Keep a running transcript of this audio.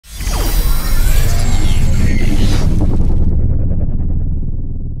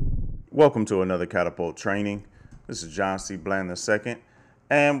Welcome to another Katapult training. This is John C. Bland II,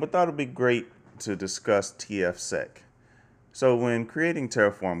 and we thought it would be great to discuss tfsec. So when creating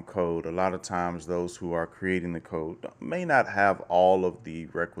Terraform code, a lot of times those who are creating the code may not have all of the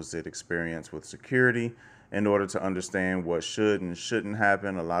requisite experience with security in order to understand what should and shouldn't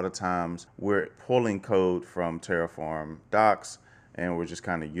happen. A lot of times we're pulling code from Terraform docs and we're just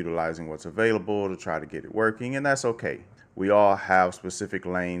kind of utilizing what's available to try to get it working, and that's okay. We all have specific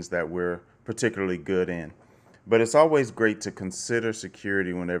lanes that we're particularly good in. But it's always great to consider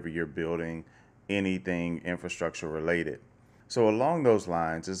security whenever you're building anything infrastructure related. So along those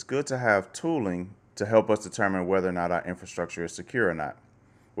lines, it's good to have tooling to help us determine whether or not our infrastructure is secure or not.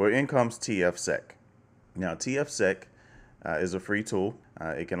 Well, in comes tfsec. Now, tfsec is a free tool.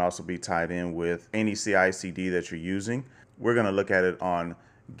 It can also be tied in with any CI/CD that you're using. We're going to look at it on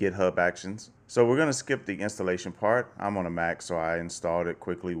GitHub Actions. So we're going to skip the installation part. I'm on a Mac, so I installed it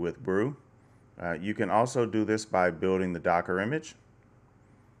quickly with brew. You can also do this by building the Docker image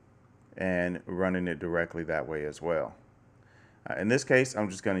and running it directly that way as well. In this case, I'm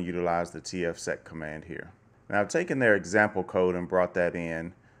just going to utilize the tfsec command here. Now, I've taken their example code and brought that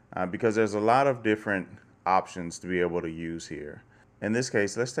in because there's a lot of different options to be able to use here. In this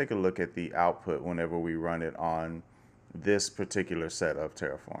case, let's take a look at the output whenever we run it on this particular set of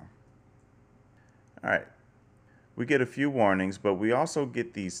Terraform. All right, we get a few warnings, but we also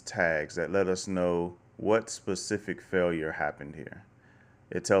get these tags that let us know what specific failure happened here.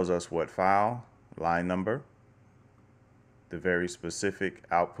 It tells us what file, line number. The very specific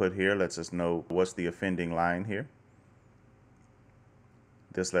output here lets us know what's the offending line here.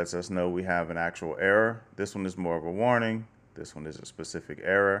 This lets us know we have an actual error. This one is more of a warning. This one is a specific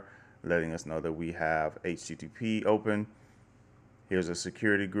error, letting us know that we have HTTP open. Here's a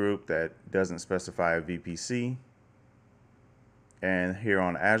security group that doesn't specify a VPC. And here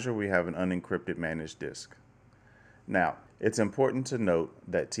on Azure, we have an unencrypted managed disk. Now, it's important to note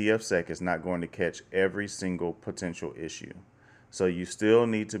that tfsec is not going to catch every single potential issue. So you still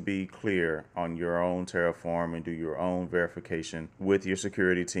need to be clear on your own Terraform and do your own verification with your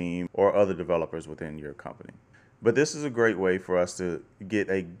security team or other developers within your company. But this is a great way for us to get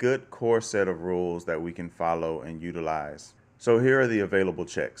a good core set of rules that we can follow and utilize. So here are the available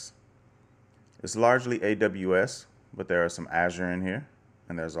checks. It's largely AWS, but there are some Azure in here,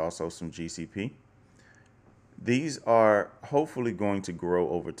 and there's also some GCP. These are hopefully going to grow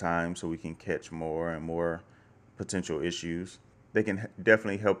over time so we can catch more and more potential issues. They can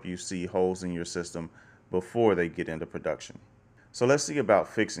definitely help you see holes in your system before they get into production. So let's see about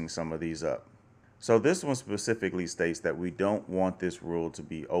fixing some of these up. So this one specifically states that we don't want this rule to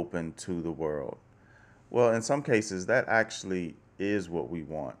be open to the world. Well, in some cases, that actually is what we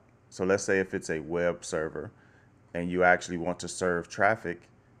want. So let's say if it's a web server and you actually want to serve traffic,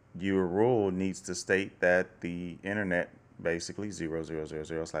 your rule needs to state that the internet, basically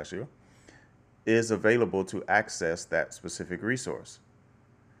 0000/0, is available to access that specific resource.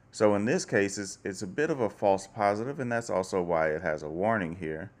 So in this case, it's a bit of a false positive, and that's also why it has a warning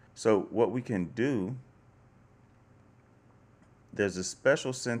here. So what we can do, there's a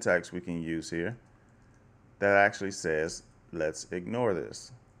special syntax we can use here that actually says, let's ignore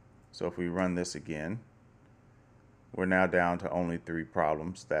this. So if we run this again, we're now down to only 3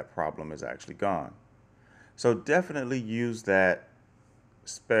 problems. That problem is actually gone. So definitely use that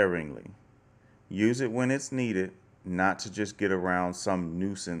sparingly. Use it when it's needed, not to just get around some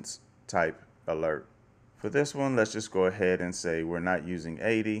nuisance type alert. For this one, let's just go ahead and say we're not using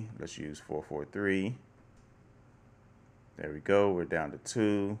 80. Let's use 443. There we go. We're down to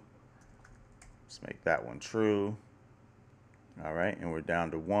 2. Let's make that one true. All right, and we're down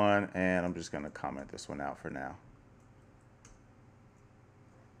to 1, and I'm just going to comment this one out for now.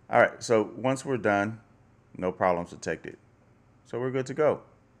 All right, so once we're done, no problems detected. So we're good to go.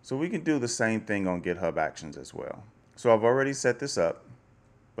 So we can do the same thing on GitHub Actions as well. So I've already set this up,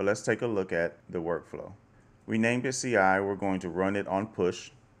 but let's take a look at the workflow. We named it CI. We're going to run it on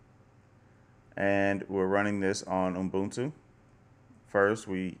push, and we're running this on Ubuntu. First,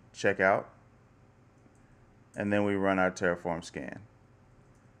 we check out, and then we run our Terraform scan.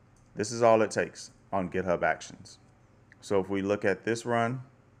 This is all it takes on GitHub Actions. So if we look at this run,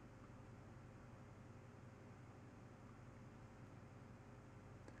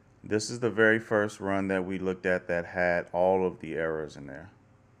 this is the very first run that we looked at that had all of the errors in there.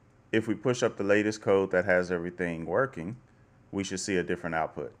 If we push up the latest code that has everything working, we should see a different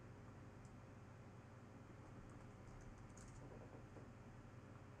output.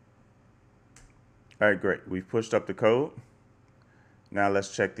 All right, great. We've pushed up the code. Now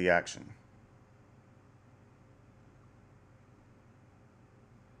let's check the action.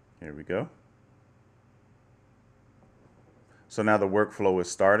 Here we go. So now the workflow is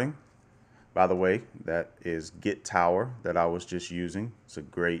starting. By the way, that is Git Tower that I was just using. It's a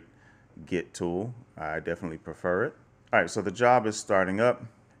great Git tool. I definitely prefer it. All right, so the job is starting up.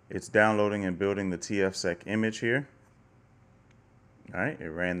 It's downloading and building the tfsec image here. All right, it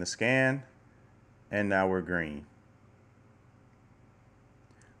ran the scan, and now we're green.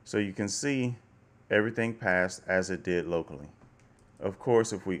 So you can see everything passed as it did locally. Of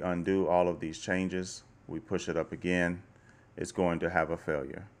course, if we undo all of these changes, we push it up again, it's going to have a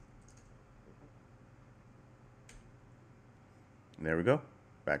failure. There we go,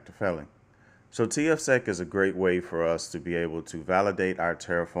 back to failing. So tfsec is a great way for us to be able to validate our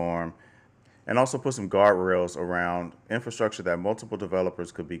Terraform and also put some guardrails around infrastructure that multiple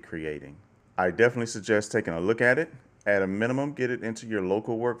developers could be creating. I definitely suggest taking a look at it. At a minimum, get it into your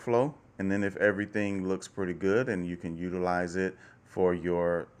local workflow, and then if everything looks pretty good and you can utilize it for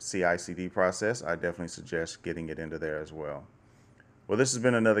your CI/CD process, I definitely suggest getting it into there as well. Well, this has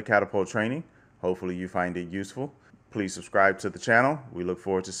been another Katapult training. Hopefully you find it useful. Please subscribe to the channel. We look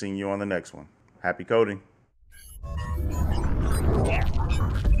forward to seeing you on the next one. Happy coding.